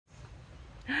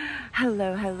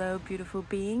Hello, beautiful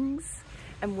beings,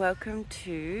 and welcome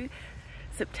to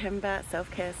September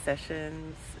Self-Care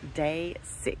Sessions, Day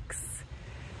 6.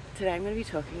 Today I'm going to be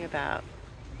talking about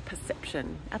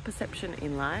perception, our perception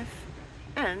in life,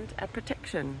 and our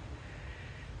protection.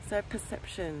 So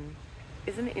perception,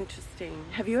 isn't it interesting?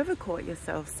 Have you ever caught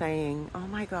yourself saying, oh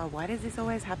my God, why does this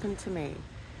always happen to me?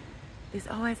 This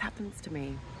always happens to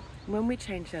me. When we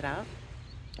change that up,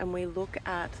 and we look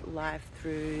at life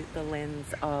through the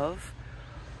lens of,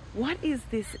 what is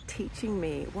this teaching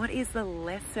me? What is the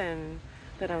lesson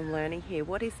that I'm learning here?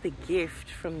 What is the gift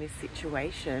from this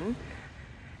situation?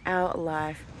 Our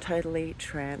life totally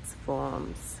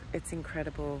transforms. It's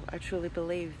incredible. I truly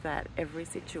believe that every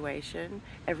situation,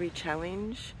 every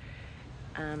challenge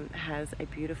has a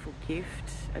beautiful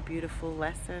gift, a beautiful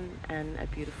lesson, and a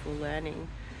beautiful learning.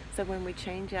 So when we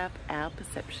change up our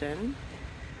perception,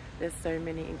 there's so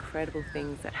many incredible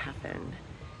things that happen,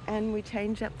 and we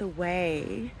change up the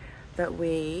way that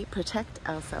we protect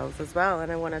ourselves as well.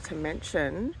 And I wanted to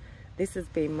mention, this has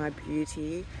been my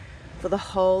beauty for the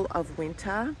whole of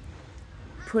winter.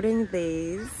 Putting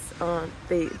these on,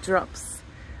 the drops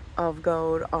of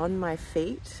gold on my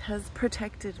feet, has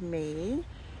protected me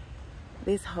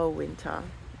this whole winter,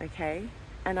 okay?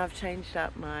 And I've changed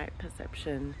up my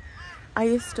perception. I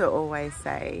used to always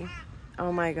say,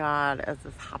 oh my God, is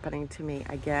this happening to me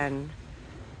again?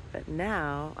 But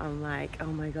now I'm like,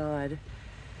 oh my God,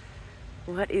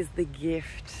 what is the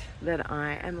gift that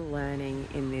I am learning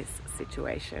in this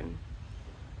situation?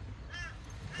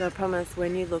 So I promise,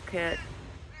 when you look at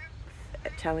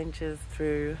challenges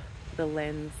through the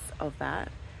lens of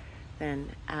that, then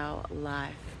our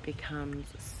life becomes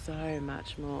so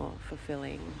much more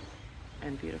fulfilling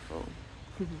and beautiful.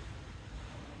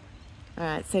 All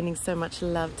right, sending so much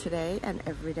love today and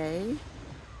every day.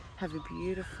 Have a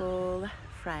beautiful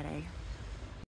Friday.